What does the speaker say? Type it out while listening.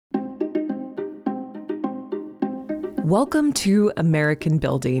Welcome to American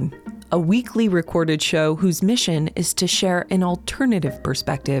Building, a weekly recorded show whose mission is to share an alternative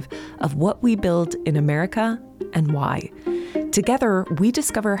perspective of what we build in America and why. Together, we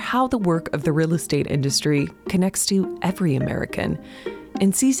discover how the work of the real estate industry connects to every American.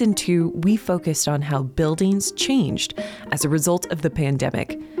 In Season 2, we focused on how buildings changed as a result of the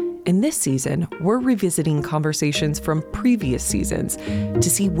pandemic. In this season, we're revisiting conversations from previous seasons to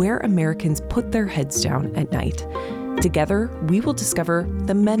see where Americans put their heads down at night. Together, we will discover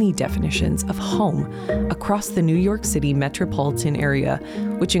the many definitions of home across the New York City metropolitan area,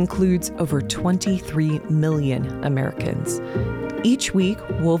 which includes over 23 million Americans. Each week,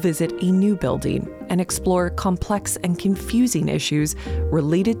 we'll visit a new building and explore complex and confusing issues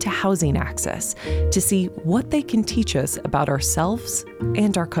related to housing access to see what they can teach us about ourselves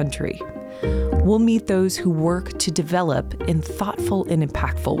and our country. We'll meet those who work to develop in thoughtful and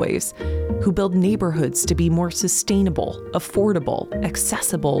impactful ways, who build neighborhoods to be more sustainable, affordable,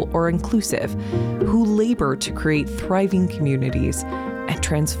 accessible, or inclusive, who labor to create thriving communities and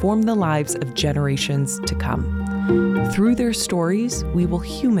transform the lives of generations to come. Through their stories, we will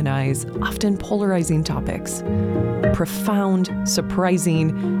humanize often polarizing topics. Profound,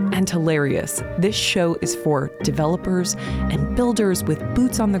 surprising, and hilarious, this show is for developers and builders with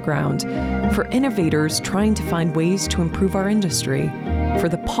boots on the ground, for innovators trying to find ways to improve our industry, for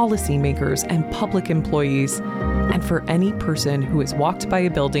the policymakers and public employees, and for any person who has walked by a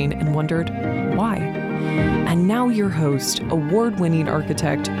building and wondered why. And now your host, award-winning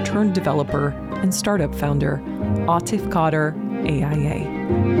architect turned developer and startup founder, Atif Qadir, AIA.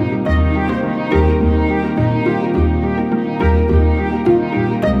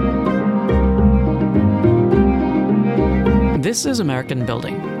 This is American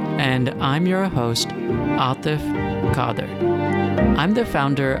Building, and I'm your host, Atif Qadir. I'm the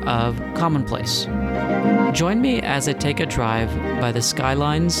founder of Commonplace. Join me as I take a drive by the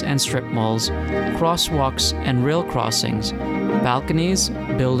skylines and strip malls, crosswalks and rail crossings, balconies,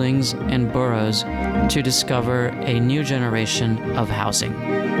 buildings, and boroughs to discover a new generation of housing.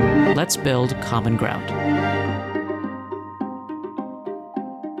 Let's build common ground.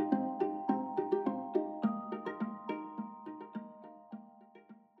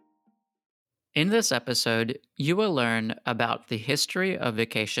 In this episode, you will learn about the history of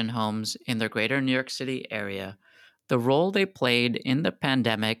vacation homes in the greater New York City area, the role they played in the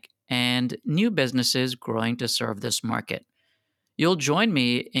pandemic, and new businesses growing to serve this market. You'll join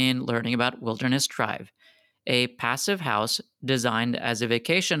me in learning about Wilderness Drive, a passive house designed as a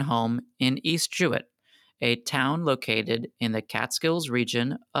vacation home in East Jewett, a town located in the Catskills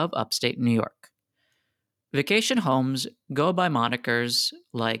region of upstate New York. Vacation homes go by monikers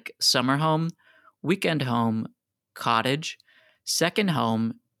like summer home, weekend home, cottage, second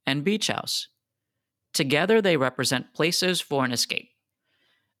home, and beach house. Together, they represent places for an escape.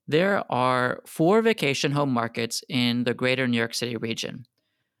 There are 4 vacation home markets in the greater New York City region.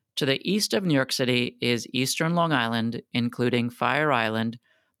 To the east of New York City is Eastern Long Island, including Fire Island,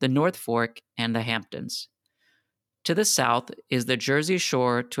 the North Fork, and the Hamptons. To the south is the Jersey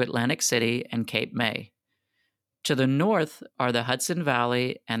Shore to Atlantic City and Cape May. To the north are the Hudson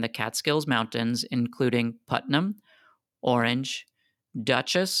Valley and the Catskills Mountains, including Putnam, Orange,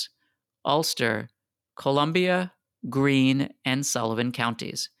 Dutchess, Ulster, Columbia, Greene, and Sullivan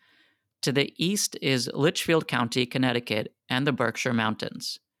counties. To the east is Litchfield County, Connecticut, and the Berkshire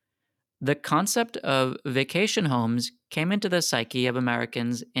Mountains. The concept of vacation homes came into the psyche of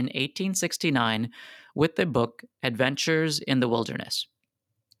Americans in 1869 with the book Adventures in the Wilderness.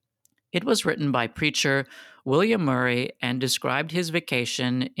 It was written by preacher William Murray and described his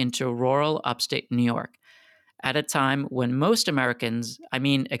vacation into rural upstate New York at a time when most Americans,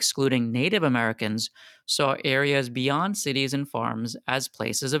 excluding Native Americans, saw areas beyond cities and farms as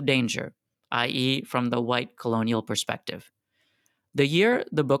places of danger, i.e., from the white colonial perspective. The year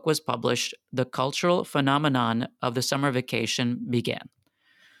the book was published, the cultural phenomenon of the summer vacation began.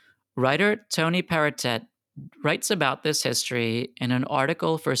 Writer Tony Perrottet writes about this history in an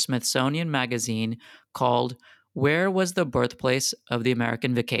article for Smithsonian Magazine called Where Was the Birthplace of the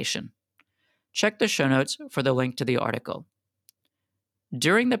American Vacation? Check the show notes for the link to the article.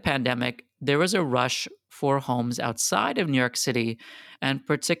 During the pandemic, there was a rush for homes outside of New York City, and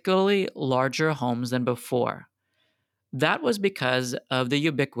particularly larger homes than before. That was because of the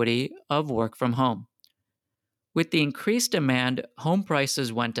ubiquity of work from home. With the increased demand, home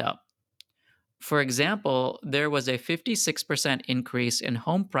prices went up. For example, there was a 56% increase in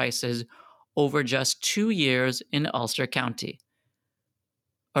home prices over just 2 years in Ulster County.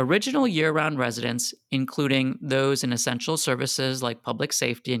 Original year-round residents, including those in essential services like public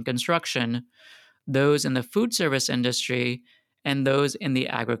safety and construction, those in the food service industry, and those in the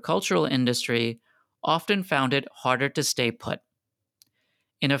agricultural industry often found it harder to stay put.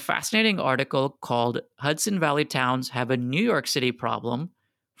 In a fascinating article called Hudson Valley Towns Have a New York City Problem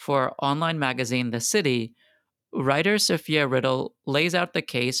for online magazine The City, writer Sophia Riddle lays out the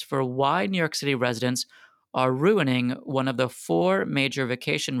case for why New York City residents are ruining one of the four major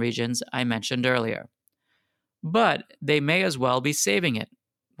vacation regions I mentioned earlier. But they may as well be saving it,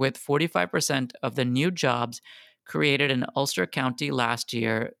 with 45% of the new jobs created in Ulster County last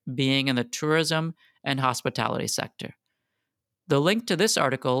year being in the tourism and hospitality sector. The link to this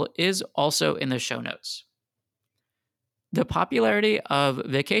article is also in the show notes. The popularity of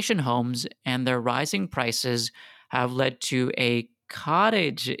vacation homes and their rising prices have led to a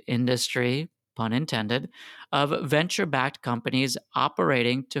cottage industry, pun intended, of venture backed companies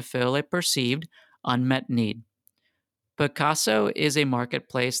operating to fill a perceived unmet need. Picasso is a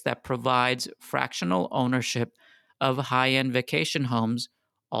marketplace that provides fractional ownership of high end vacation homes,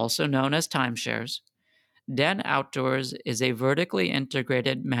 also known as timeshares. Den Outdoors is a vertically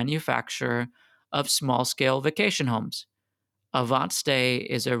integrated manufacturer of small scale vacation homes. Avant Stay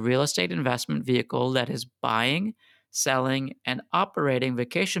is a real estate investment vehicle that is buying, selling, and operating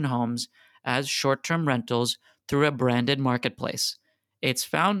vacation homes as short term rentals through a branded marketplace. Its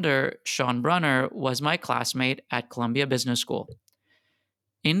founder, Sean Brunner, was my classmate at Columbia Business School.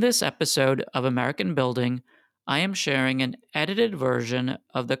 In this episode of American Building, I am sharing an edited version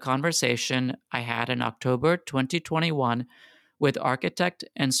of the conversation I had in October 2021 with architect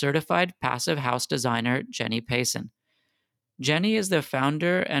and certified passive house designer Jenny Peysin. Jenny is the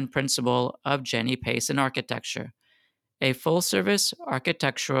founder and principal of Jenny Peysin Architecture, a full-service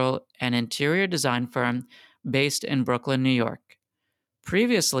architectural and interior design firm based in Brooklyn, New York.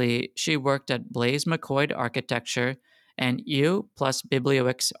 Previously, she worked at Blaise McCoy Architecture and U plus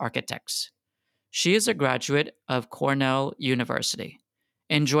Bibliowix Architects. She is a graduate of Cornell University.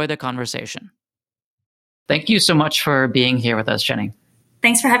 Enjoy the conversation. Thank you so much for being here with us, Jenny.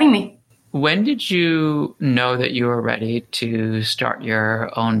 Thanks for having me. When did you know that you were ready to start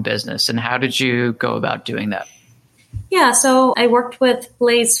your own business, and how did you go about doing that? Yeah, so I worked with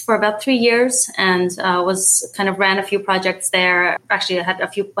Blaise for about 3 years and ran a few projects there. Actually, I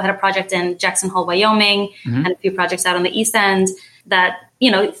had a project in Jackson Hole, Wyoming, and a few projects out on the East End that,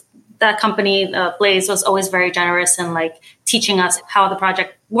 that company, Blaise, was always very generous in teaching us how the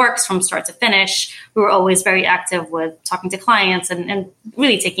project works from start to finish. We were always very active with talking to clients and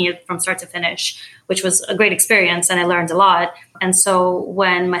really taking it from start to finish, which was a great experience, and I learned a lot. And so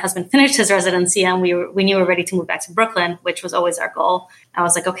when my husband finished his residency and we knew we were ready to move back to Brooklyn, which was always our goal, I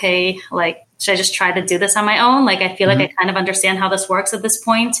was like, okay, should I just try to do this on my own? I feel like I kind of understand how this works at this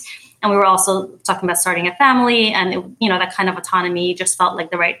point. And we were also talking about starting a family, and that kind of autonomy just felt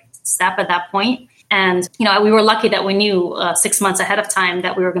like the right step at that point. And, we were lucky that we knew 6 months ahead of time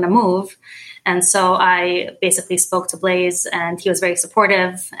that we were going to move. And so I basically spoke to Blaise, and he was very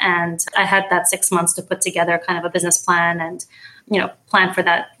supportive. And I had that 6 months to put together kind of a business plan and, plan for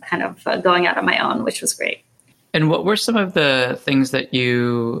that kind of going out on my own, which was great. And what were some of the things that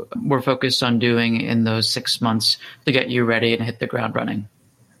you were focused on doing in those 6 months to get you ready and hit the ground running?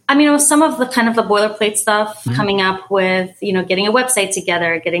 It was some of the kind of the boilerplate stuff, coming up with, getting a website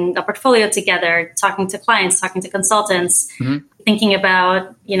together, getting a portfolio together, talking to clients, talking to consultants, thinking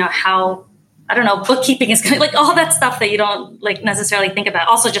about, how, bookkeeping is going to, all that stuff that you don't necessarily think about.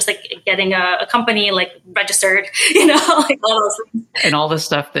 Also just getting a company registered, all those things. And all the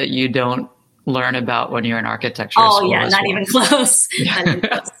stuff that you don't learn about when you're in architecture school. Oh yeah, not well. even close. Yeah. Not even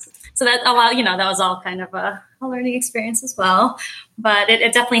close. So that that was all kind of a learning experience as well. But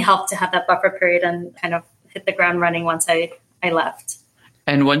it definitely helped to have that buffer period and kind of hit the ground running once I left.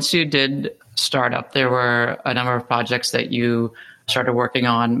 And once you did start up, there were a number of projects that you started working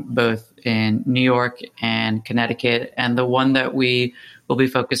on both in New York and Connecticut. And the one that we will be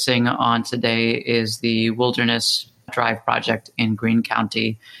focusing on today is the Wilderness Drive project in Greene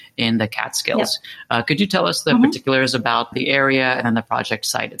County in the Catskills. Yep. Could you tell us the particulars about the area and then the project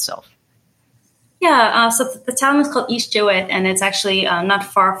site itself? Yeah, so the town is called East Jewett, and it's actually not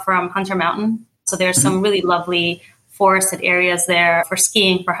far from Hunter Mountain. So there's some really lovely forested areas there for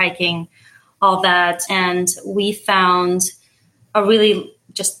skiing, for hiking, all that. And we found a really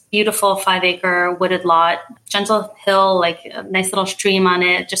just beautiful 5-acre wooded lot, gentle hill, a nice little stream on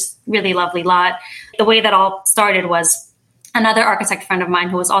it, just really lovely lot. The way that all started was another architect friend of mine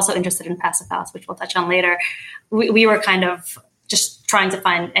who was also interested in passive house, which we'll touch on later. We were kind of just trying to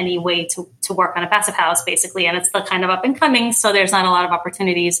find any way to work on a passive house, basically. And it's still kind of up and coming, so there's not a lot of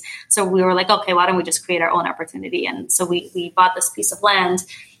opportunities. So we were like, okay, why don't we just create our own opportunity? And so we bought this piece of land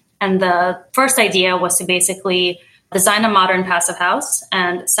And the first idea was to basically design a modern passive house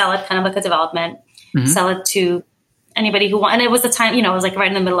and sell it kind of like a development, sell it to anybody who wanted. And it was the time, it was like right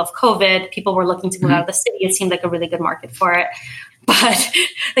in the middle of COVID. People were looking to move out of the city. It seemed like a really good market for it. But,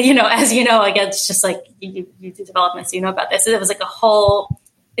 as you know, again, it's just like you do development, so you know about this. It was like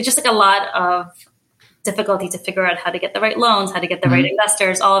it's just like a lot of difficulty to figure out how to get the right loans, how to get the right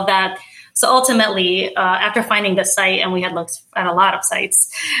investors, all of that. So ultimately, after finding the site, and we had looked at a lot of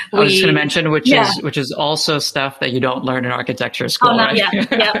sites. I was just going to mention, which is also stuff that you don't learn in architecture school. Oh, not right? yet.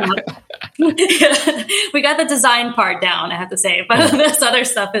 We got the design part down, I have to say, but this other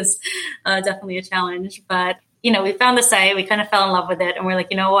stuff is definitely a challenge. But we found the site, we kind of fell in love with it, and we're like,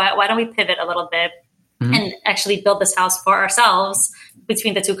 you know what? Why don't we pivot a little bit and actually build this house for ourselves?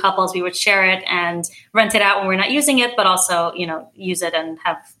 Between the two couples, we would share it and rent it out when we're not using it, but also, use it and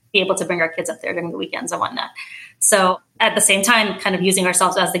be able to bring our kids up there during the weekends and whatnot. So at the same time, kind of using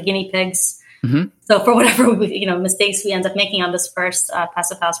ourselves as the guinea pigs. So for whatever mistakes we end up making on this first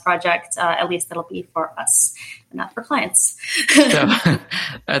passive house project, at least it'll be for us and not for clients. So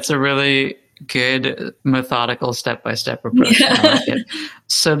that's a really good methodical step-by-step approach. Yeah. I like it.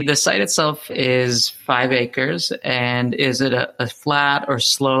 So the site itself is 5 acres, and is it a flat or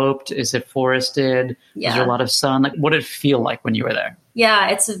sloped? Is it forested? Yeah. Is there a lot of sun? Like, what did it feel like when you were there? Yeah,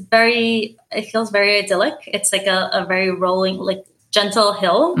 it feels very idyllic. It's like a very rolling, like gentle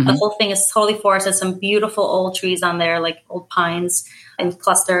hill. The whole thing is totally forested. Some beautiful old trees on there, like old pines and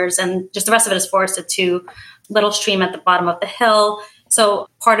clusters, and just the rest of it is forested too. Little stream at the bottom of the hill. So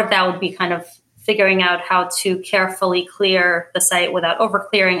part of that would be kind of figuring out how to carefully clear the site without over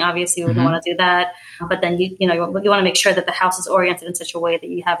clearing. Obviously, we wouldn't want to do that. But then you want to make sure that the house is oriented in such a way that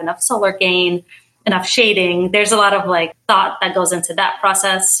you have enough solar gain, enough shading. There's a lot of thought that goes into that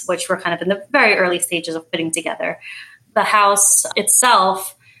process, which we're kind of in the very early stages of putting together. The house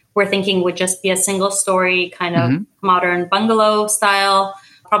itself, we're thinking would just be a single story kind of modern bungalow style,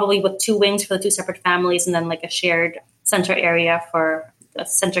 probably with 2 wings for the 2 separate families, and then like a shared center area for a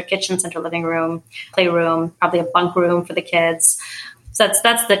center kitchen, center living room, playroom, probably a bunk room for the kids. So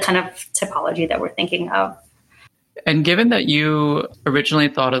that's the kind of typology that we're thinking of. And given that you originally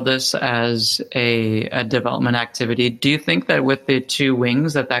thought of this as a development activity, do you think that with the 2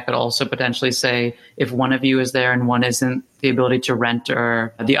 wings that could also potentially say, if one of you is there and one isn't, the ability to rent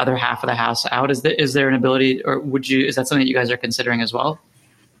or the other half of the house out? Is there an ability, or is that something that you guys are considering as well?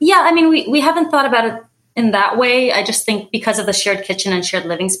 Yeah, I mean, we haven't thought about it in that way. I just think because of the shared kitchen and shared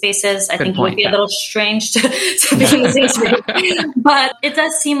living spaces, I think it would be a little strange to be in the same space. But it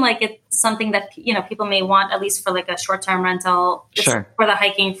does seem like it's something that people may want, at least for like a short-term rental, sure, for the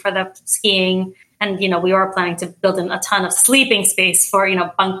hiking, for the skiing. And, we are planning to build in a ton of sleeping space for,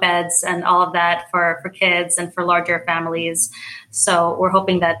 bunk beds and all of that for kids and for larger families. So we're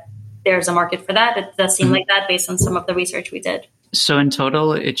hoping that there's a market for that. It does seem like that based on some of the research we did. So in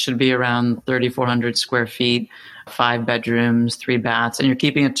total, it should be around 3,400 square feet, 5 bedrooms, 3 baths, and you're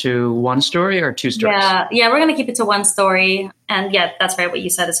keeping it to 1 story or 2 stories? Yeah, we're going to keep it to 1 story. And yeah, that's right. What you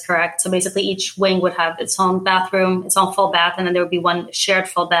said is correct. So basically each wing would have its own bathroom, its own full bath, and then there would be 1 shared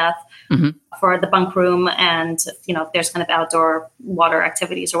full bath for the bunk room. And, if there's kind of outdoor water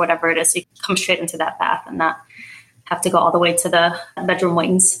activities or whatever it is, you come straight into that bath and not have to go all the way to the bedroom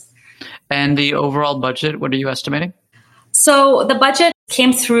wings. And the overall budget, what are you estimating? So the budget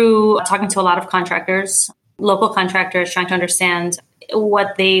came through talking to a lot of contractors, local contractors, trying to understand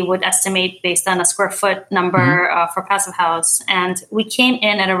what they would estimate based on a square foot number for passive house. And we came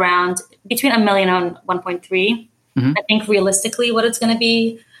in at around between $1 million and 1.3. I think realistically what it's going to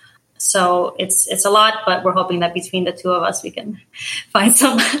be. So it's a lot, but we're hoping that between the 2 of us, we can find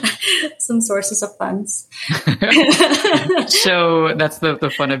some sources of funds. So that's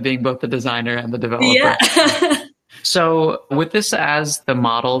the fun of being both the designer and the developer. Yeah. So with this as the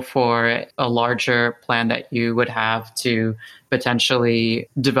model for a larger plan that you would have to potentially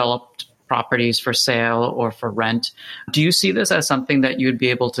develop properties for sale or for rent, do you see this as something that you'd be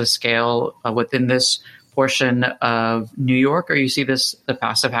able to scale within this portion of New York, or you see the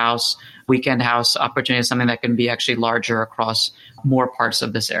passive house, weekend house opportunity as something that can be actually larger across more parts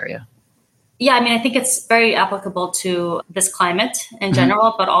of this area? Yeah, I mean, I think it's very applicable to this climate in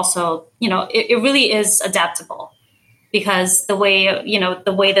general, but also, it really is adaptable. Because the way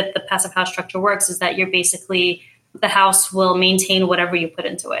that the passive house structure works is that the house will maintain whatever you put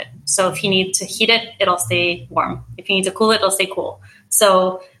into it. So if you need to heat it, it'll stay warm. If you need to cool it, it'll stay cool.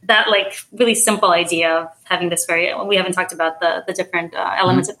 So that really simple idea of having this we haven't talked about the different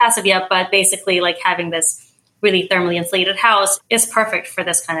elements of passive yet, but basically having this really thermally insulated house is perfect for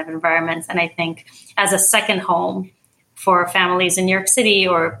this kind of environment. And I think as a second home for families in New York City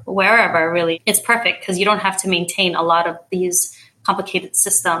or wherever, really, it's perfect because you don't have to maintain a lot of these complicated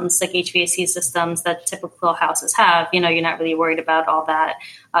systems like HVAC systems that typical houses have. You're not really worried about all that.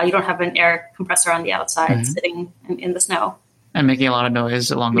 You don't have an air compressor on the outside sitting in the snow. And making a lot of noise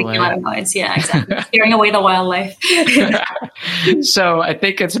along the way. Making a lot of noise, yeah, exactly. Scaring away the wildlife. So I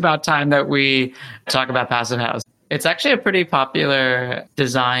think it's about time that we talk about Passive House. It's actually a pretty popular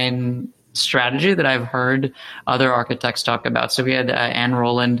design strategy that I've heard other architects talk about. So we had Anne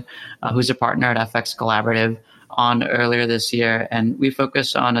Rowland, who's a partner at FX Collaborative, on earlier this year, and we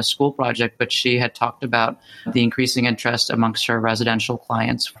focused on a school project, but she had talked about the increasing interest amongst her residential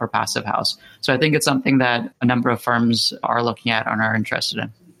clients for Passive House. So I think it's something that a number of firms are looking at and are interested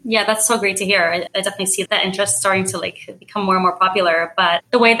in. Yeah, that's so great to hear. I definitely see that interest starting to become more and more popular. But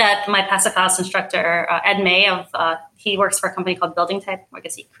the way that my Passive House instructor, Ed May, he works for a company called Building Type. I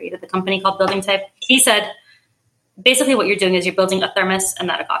guess he created the company called Building Type. He said, basically what you're doing is you're building a thermos and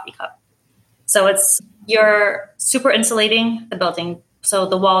not a coffee cup. So you're super insulating the building. So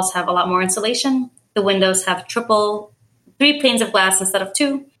the walls have a lot more insulation. The windows have 3 panes of glass instead of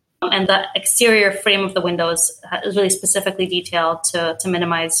 2. And the exterior frame of the windows is really specifically detailed to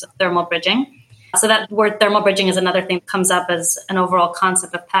minimize thermal bridging. So that word thermal bridging is another thing that comes up as an overall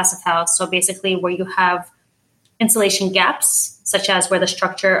concept of Passive House. So basically where you have insulation gaps, such as where the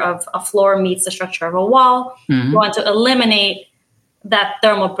structure of a floor meets the structure of a wall, you want to eliminate that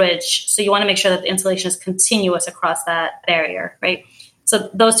thermal bridge. So you want to make sure that the insulation is continuous across that barrier, right?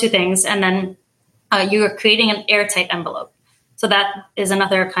 So those 2 things. And then you're creating an airtight envelope. So that is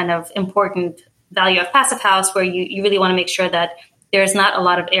another kind of important value of Passive House, where you really want to make sure that there's not a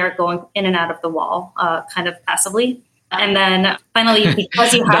lot of air going in and out of the wall kind of passively. And then finally,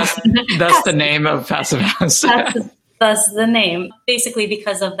 because you have... that's the name of Passive House. that's the name. Basically,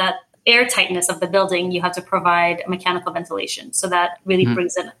 because of that air tightness of the building, you have to provide mechanical ventilation. So that really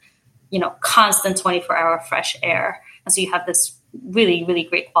brings in, constant 24-hour fresh air. And so you have this really, really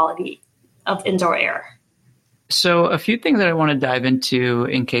great quality of indoor air. So a few things that I want to dive into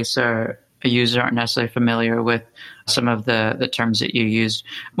in case our users aren't necessarily familiar with some of the terms that you used.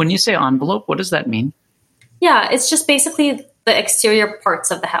 When you say envelope, what does that mean? Yeah, it's just basically the exterior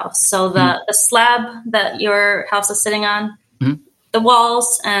parts of the house. So the slab that your house is sitting on, the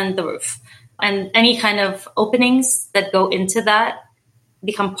walls and the roof, and any kind of openings that go into that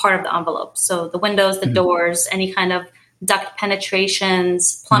become part of the envelope. So the windows, the doors, any kind of duct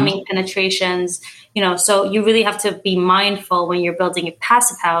penetrations, plumbing penetrations, so you really have to be mindful when you're building a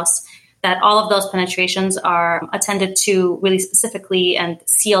Passive House that all of those penetrations are attended to really specifically and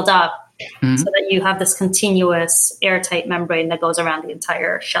sealed up so that you have this continuous airtight membrane that goes around the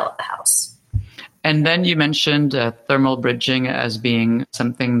entire shell of the house. And then you mentioned thermal bridging as being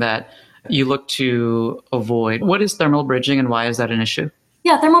something that you look to avoid. What is thermal bridging and why is that an issue?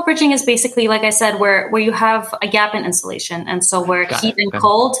 Yeah, thermal bridging is basically, like I said, where you have a gap in insulation. And so where heat and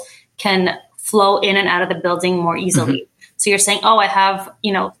cold can flow in and out of the building more easily. So you're saying, I have,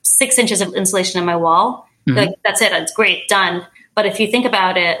 6 inches of insulation in my wall. Like, that's it. It's great. Done. But if you think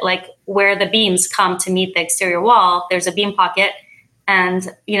about it, like where the beams come to meet the exterior wall, there's a beam pocket. And,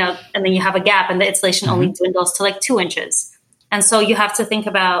 and then you have a gap and the insulation only dwindles to 2 inches. And so you have to think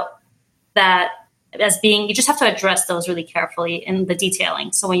about that as being, you just have to address those really carefully in the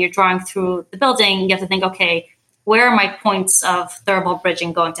detailing. So when you're drawing through the building, you have to think, okay, where are my points of thermal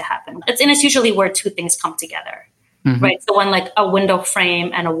bridging going to happen? It's usually where 2 things come together, right? So when a window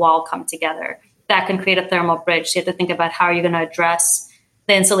frame and a wall come together, that can create a thermal bridge. So you have to think about how you're going to address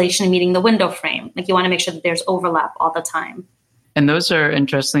the insulation meeting the window frame. You want to make sure that there's overlap all the time. And those are,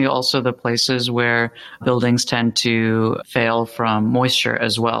 interestingly, also the places where buildings tend to fail from moisture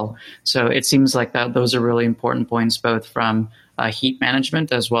as well. So it seems like those are really important points, both from heat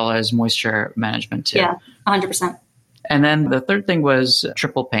management as well as moisture management too. Yeah, 100%. And then the third thing was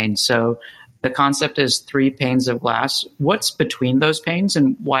triple pane. So the concept is 3 panes of glass. What's between those panes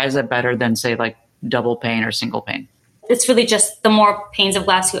and why is that better than, say, double pane or single pane? It's really just the more panes of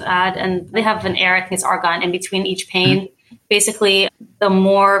glass you add, and they have an air, I think it's argon, in between each pane. Basically, the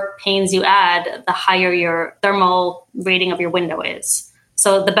more panes you add, the higher your thermal rating of your window is.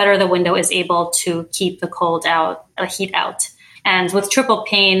 So the better the window is able to keep the heat out. And with triple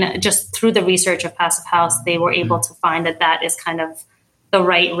pane, just through the research of Passive House, they were able to find that is kind of the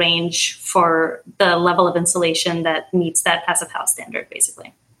right range for the level of insulation that meets that Passive House standard,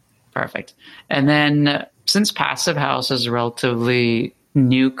 basically. Perfect. And then since Passive House is a relatively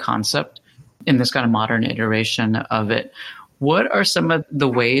new concept in this kind of modern iteration of it, what are some of the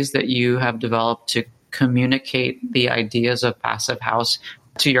ways that you have developed to communicate the ideas of Passive House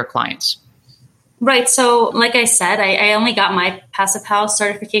to your clients? Right. So, like I said, I only got my passive house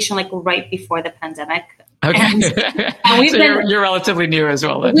certification like right before the pandemic. Okay. And we've So been, you're relatively new as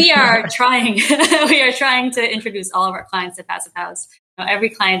well then. we are trying, we are trying to introduce all of our clients to passive house. Every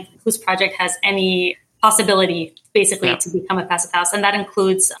client whose project has any possibility basically to become a passive house. And that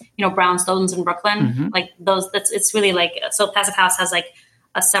includes, brownstones in Brooklyn, like those, it's really like, so passive house has like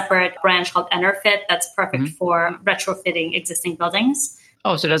a separate branch called Enerfit that's perfect for retrofitting existing buildings.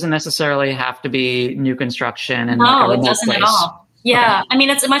 Oh, so it doesn't necessarily have to be new construction and No, like a remote it doesn't place. at all. Yeah. Okay. I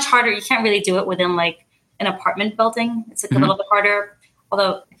mean, it's much harder. You can't really do it within like an apartment building. It's like a little bit harder.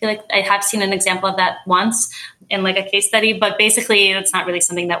 Although I feel like I have seen an example of that once in like a case study, but basically it's not really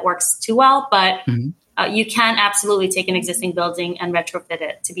something that works too well. But you can absolutely take an existing building and retrofit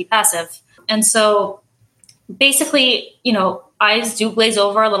it to be passive. And so basically, eyes do glaze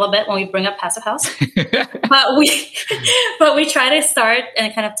over a little bit when we bring up passive house, but we try to start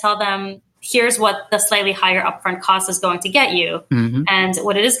and kind of tell them, here's what the slightly higher upfront cost is going to get you. And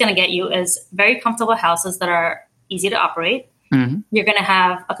what it is going to get you is very comfortable houses that are easy to operate. You're going to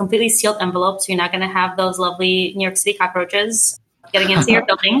have a completely sealed envelope. So you're not going to have those lovely New York City cockroaches getting into your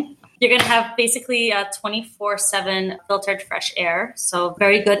building. You're going to have basically a 24/7 filtered fresh air. So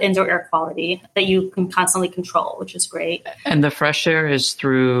very good indoor air quality that you can constantly control, which is great. And the fresh air is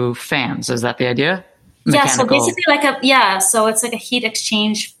through fans. Is that the idea? Yeah. So basically so it's like a heat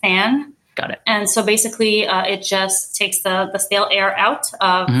exchange fan. Got it. And so basically it just takes the stale air out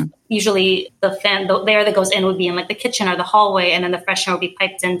of usually the fan, the air that goes in would be in like the kitchen or the hallway. And then the fresh air will be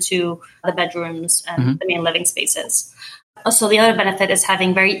piped into the bedrooms and the main living spaces. So the other benefit is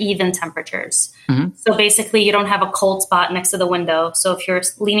having very even temperatures. So basically you don't have a cold spot next to the window. So if you're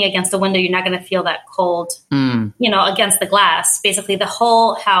leaning against the window, you're not going to feel that cold, against the glass. Basically the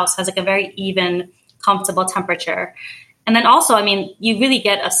whole house has like a very even, comfortable temperature. And then also, I mean, you really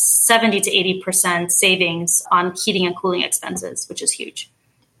get a 70 to 80% savings on heating and cooling expenses, which is huge.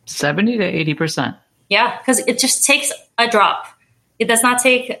 70 to 80%. Yeah, because it just takes a drop. It does not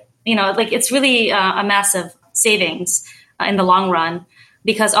take, it's really a massive savings in the long run,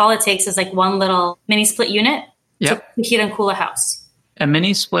 because all it takes is like one little mini split unit to heat and cool a house. A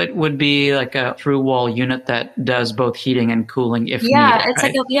mini split would be like a through wall unit that does both heating and cooling if needed. It's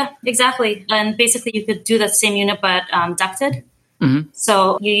right? Exactly. And basically you could do that same unit, but ducted.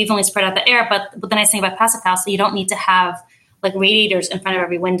 So you evenly spread out the air. But the nice thing about passive house, you don't need to have like radiators in front of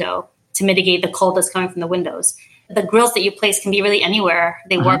every window to mitigate the cold that's coming from the windows. The grills that you place can be really anywhere.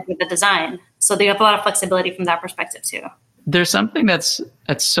 They work with the design. So they have a lot of flexibility from that perspective too. There's something that's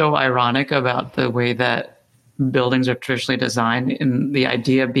so ironic about the way that buildings are traditionally designed, in the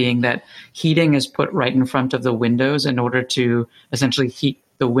idea being that heating is put right in front of the windows in order to essentially heat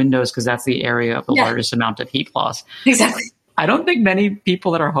the windows, because that's the area of the largest amount of heat loss. Exactly. I don't think many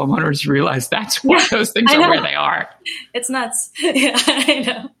people that are homeowners realize that's why those things are where they are. It's nuts. Yeah, I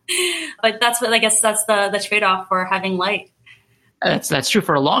know. But that's what, I guess that's the trade-off for having light. That's true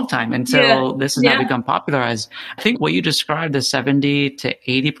for a long time until this has now become popularized. I think what you described, the 70 to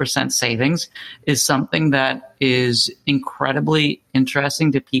 80% savings, is something that is incredibly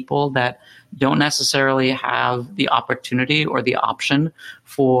interesting to people that don't necessarily have the opportunity or the option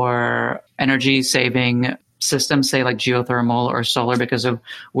for energy saving systems, say like geothermal or solar, because of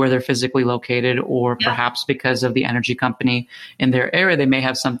where they're physically located, or perhaps because of the energy company in their area. They may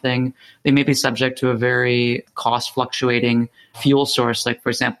have something, they may be subject to a very cost fluctuating fuel source, like for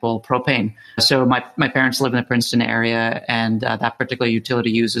example, propane. So my parents live in the Princeton area, and that particular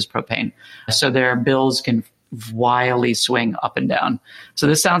utility uses propane. So their bills can wildly swing up and down. So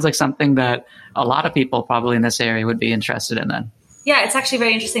this sounds like something that a lot of people probably in this area would be interested in then. Yeah, it's actually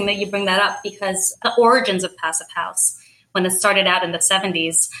very interesting that you bring that up, because the origins of passive house, when it started out in the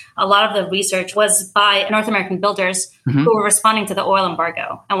 70s, a lot of the research was by North American builders who were responding to the oil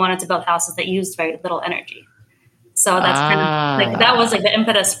embargo and wanted to build houses that used very little energy. So that's kind of like, that was like the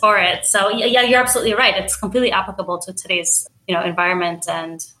impetus for it. So yeah, you're absolutely right. It's completely applicable to today's, environment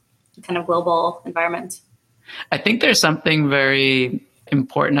and kind of global environment. I think there's something very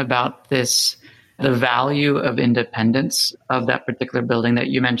important about this, the value of independence of that particular building that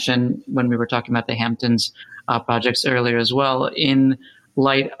you mentioned when we were talking about the Hamptons projects earlier as well, in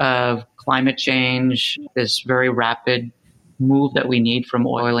light of climate change, this very rapid move that we need from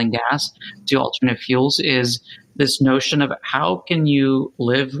oil and gas to alternate fuels, is this notion of how can you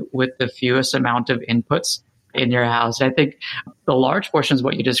live with the fewest amount of inputs in your house. I think the large portion is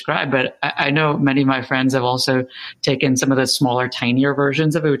what you described, but I know many of my friends have also taken some of the smaller, tinier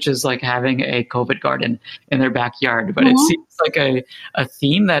versions of it, which is like having a COVID garden in their backyard. But it seems like a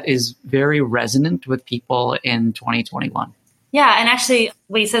theme that is very resonant with people in 2021. Yeah, and actually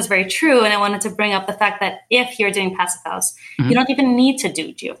what you said is very true. And I wanted to bring up the fact that if you're doing passive house, you don't even need to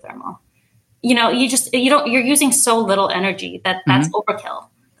do geothermal. You're using so little energy that's overkill.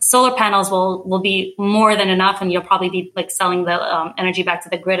 Solar panels will be more than enough, and you'll probably be like selling the energy back to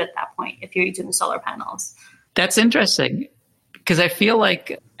the grid at that point if you're doing solar panels. That's interesting, because I feel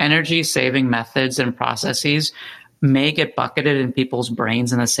like energy saving methods and processes may get bucketed in people's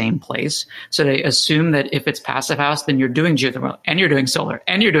brains in the same place. So they assume that if it's passive house, then you're doing geothermal and you're doing solar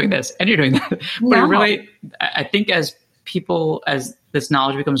and you're doing this and you're doing that. But really, I think as this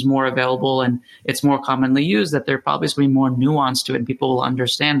knowledge becomes more available and it's more commonly used, that there probably is going to be more nuance to it, and people will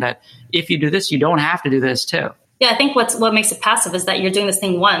understand that if you do this, you don't have to do this too. Yeah, I think what makes it passive is that you're doing this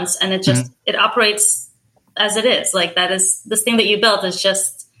thing once, and it operates as it is. Like that is this thing that you built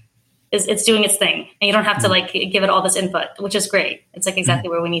it's doing its thing, and you don't have to like give it all this input, which is great. It's like exactly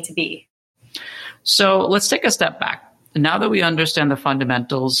where we need to be. So let's take a step back. Now that we understand the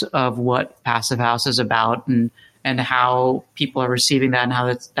fundamentals of what passive house is about and how people are receiving that and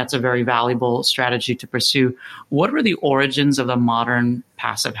how that's a very valuable strategy to pursue, what are the origins of the modern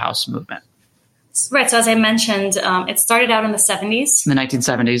passive house movement? Right. So as I mentioned, it started out in the 70s. The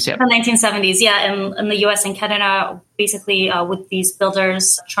 1970s, yeah. The 1970s, yeah. In the US and Canada, basically with these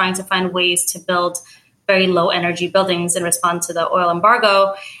builders trying to find ways to build very low energy buildings in response to the oil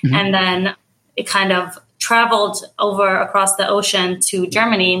embargo. And then it kind of traveled over across the ocean to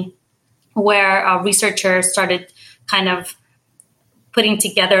Germany, where researchers started kind of putting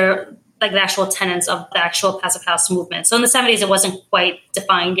together like the actual tenets of the actual passive house movement. So in the 70s, it wasn't quite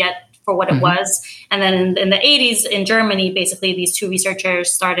defined yet for what it was. And then in the 80s in Germany, basically these two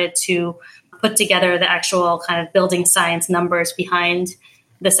researchers started to put together the actual kind of building science numbers behind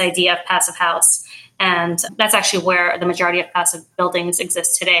this idea of passive house. And that's actually where the majority of passive buildings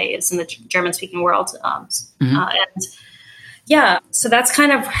exist today, is in the German-speaking world. So that's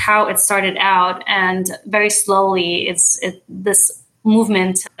kind of how it started out. And very slowly, this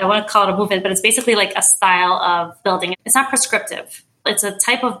movement, I want to call it a movement, but it's basically like a style of building. It's not prescriptive. It's a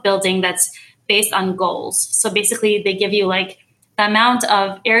type of building that's based on goals. So basically, they give you like the amount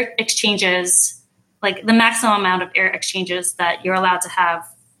of air exchanges, like the maximum amount of air exchanges that you're allowed to have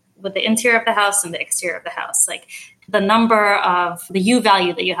with the interior of the house and the exterior of the house. Like the number of the U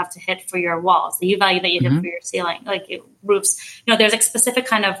value that you have to hit for your walls, the U value that you hit for your ceiling, like roofs. There's like specific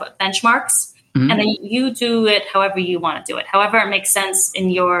kind of benchmarks, and then you do it however you want to do it, however it makes sense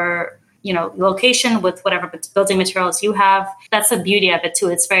in your location with whatever building materials you have. That's the beauty of it too.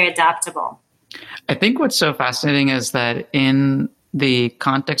 It's very adaptable. I think what's so fascinating is that in the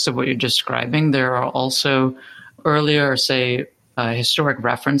context of what you're describing, there are also earlier, say, historic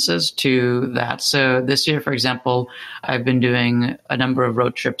references to that. So this year, for example, I've been doing a number of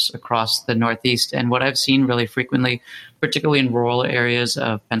road trips across the Northeast. And what I've seen really frequently, particularly in rural areas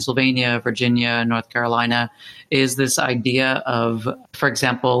of Pennsylvania, Virginia, North Carolina, is this idea of, for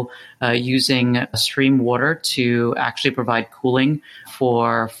example, using stream water to actually provide cooling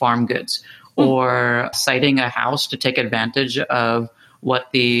for farm goods, or siting a house to take advantage of what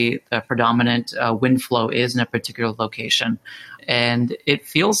the predominant wind flow is in a particular location. And it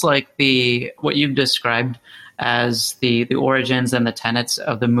feels like what you've described as the origins and the tenets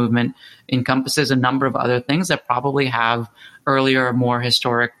of the movement encompasses a number of other things that probably have earlier, more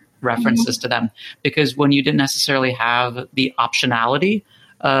historic references to them. Because when you didn't necessarily have the optionality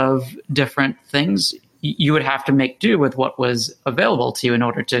of different things, you would have to make do with what was available to you in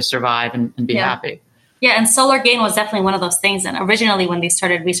order to survive and be happy. Yeah, and solar gain was definitely one of those things. And originally, when they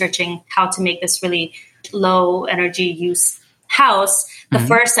started researching how to make this really low energy use house, the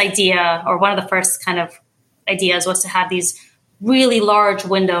first idea, or one of the first kind of ideas, was to have these really large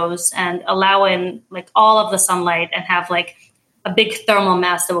windows and allow in like all of the sunlight, and have like a big thermal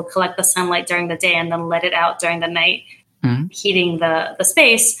mass that would collect the sunlight during the day and then let it out during the night, heating the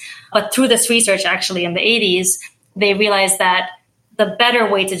space. But through this research, actually in the 80s, they realized that the better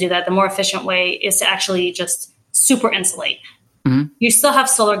way to do that, the more efficient way, is to actually just super insulate. You still have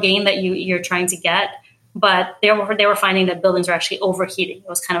solar gain that you're trying to get, but they were finding that buildings were actually overheating. It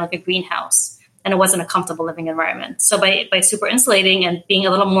was kind of like a greenhouse, and it wasn't a comfortable living environment. So by super insulating and being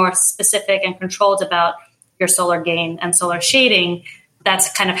a little more specific and controlled about your solar gain and solar shading,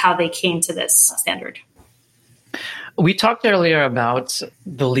 that's kind of how they came to this standard. We talked earlier about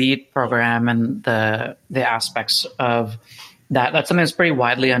the LEED program and the aspects of that. That's something that's pretty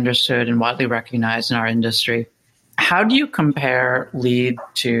widely understood and widely recognized in our industry. How do you compare LEED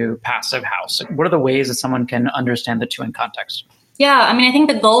to passive house? What are the ways that someone can understand the two in context? Yeah, I mean, I think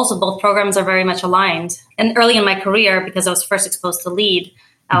the goals of both programs are very much aligned. And early in my career, because I was first exposed to LEED,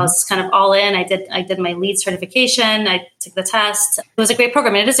 I was kind of all in. I did my LEED certification. I took the test. It was a great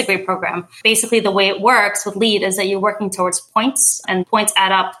program, and it is a great program. Basically, the way it works with LEED is that you're working towards points, and points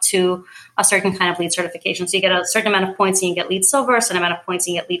add up to a certain kind of LEED certification. So you get a certain amount of points and you get LEED silver, a certain amount of points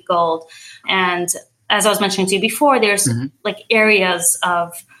and you get LEED gold. And as I was mentioning to you before, there's like areas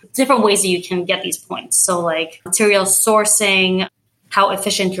of different ways that you can get these points. So like material sourcing, how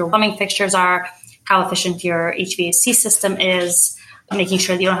efficient your plumbing fixtures are, how efficient your HVAC system is, making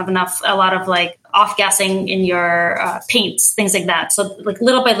sure that you don't have a lot of like off-gassing in your paints, things like that. So like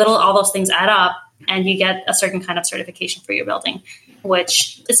little by little, all those things add up and you get a certain kind of certification for your building,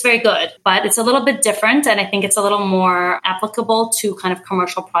 which is very good, but it's a little bit different. And I think it's a little more applicable to kind of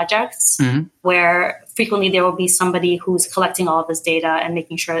commercial projects where frequently there will be somebody who's collecting all of this data and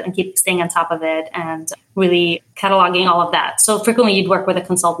making sure and keep staying on top of it and really cataloging all of that. So frequently you'd work with a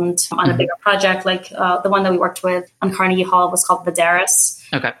consultant on a bigger project, like the one that we worked with on Carnegie Hall was called Vidaris.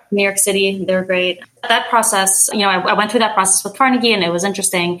 Okay. New York City, they're great. That process, I went through that process with Carnegie and it was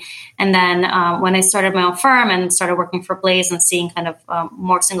interesting. And then when I started my own firm and started working for Blaze and seeing kind of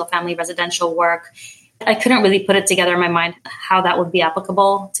more single family residential work, I couldn't really put it together in my mind how that would be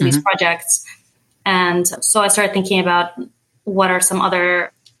applicable to these projects. And so I started thinking about what are some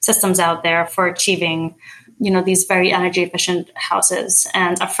other systems out there for achieving, these very energy efficient houses.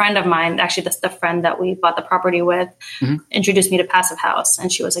 And a friend of mine, actually that's the friend that we bought the property with, introduced me to Passive House.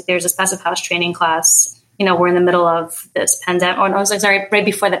 And she was like, there's this Passive House training class. We're in the middle of this pandemic. Or I was like, sorry, right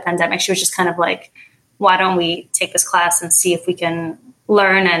before the pandemic. She was just kind of like, why don't we take this class and see if we can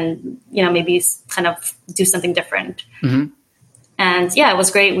learn and, maybe kind of do something different. And yeah, it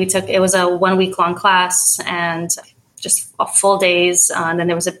was great. It was a 1 week long class and just a full days. And then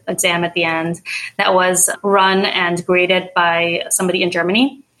there was an exam at the end that was run and graded by somebody in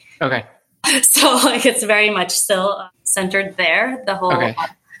Germany. Okay. So like it's very much still centered there, the whole,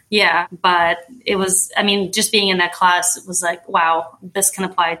 yeah. But it was, just being in that class, it was like, wow, this can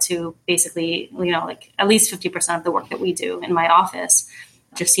apply to basically, like at least 50% of the work that we do in my office.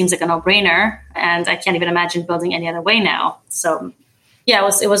 Just seems like a no-brainer. And I can't even imagine building any other way now. So yeah,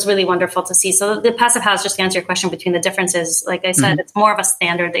 it was really wonderful to see. So the Passive House, just to answer your question between the differences, like I said, it's more of a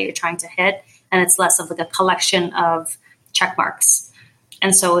standard that you're trying to hit, and it's less of like a collection of check marks.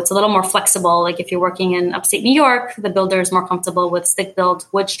 And so it's a little more flexible. Like if you're working in upstate New York, the builder is more comfortable with stick-built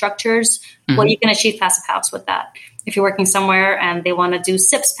wood structures. Well, you can achieve Passive House with that. If you're working somewhere and they want to do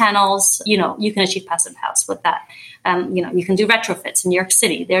SIPS panels, you can achieve Passive House with that. You can do retrofits in New York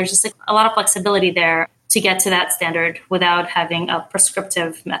City. There's just like a lot of flexibility there to get to that standard without having a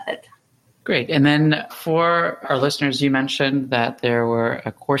prescriptive method. Great. And then for our listeners, you mentioned that there were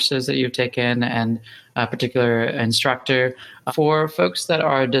courses that you've taken and a particular instructor. For folks that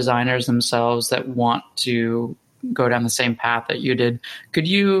are designers themselves that want to go down the same path that you did, could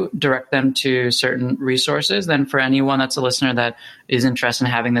you direct them to certain resources? Then for anyone that's a listener that is interested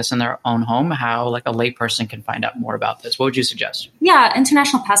in having this in their own home, how like a layperson can find out more about this? What would you suggest? Yeah,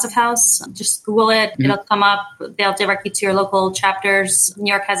 International Passive House. Just Google it. It'll come up. They'll direct you to your local chapters.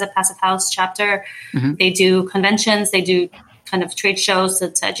 New York has a Passive House chapter. They do conventions. They do kind of trade shows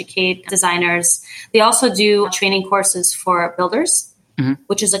to educate designers. They also do training courses for builders,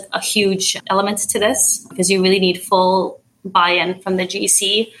 which is a huge element to this because you really need full buy-in from the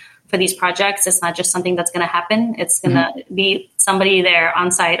GC for these projects. It's not just something that's going to happen. It's going to be somebody there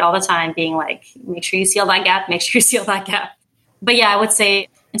on site all the time being like, make sure you seal that gap, make sure you seal that gap. But yeah, I would say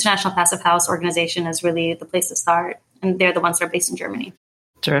International Passive House organization is really the place to start. And they're the ones that are based in Germany.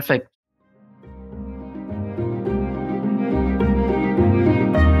 Terrific.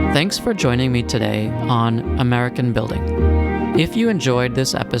 Thanks for joining me today on American Building. If you enjoyed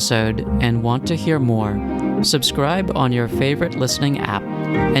this episode and want to hear more, subscribe on your favorite listening app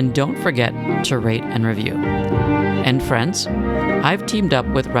and don't forget to rate and review. And friends, I've teamed up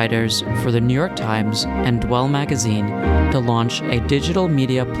with writers for the New York Times and Dwell magazine to launch a digital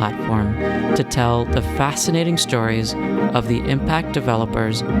media platform to tell the fascinating stories of the impact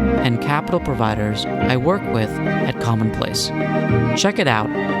developers and capital providers I work with at Commonplace. Check it out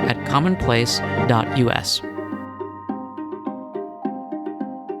at commonplace.us.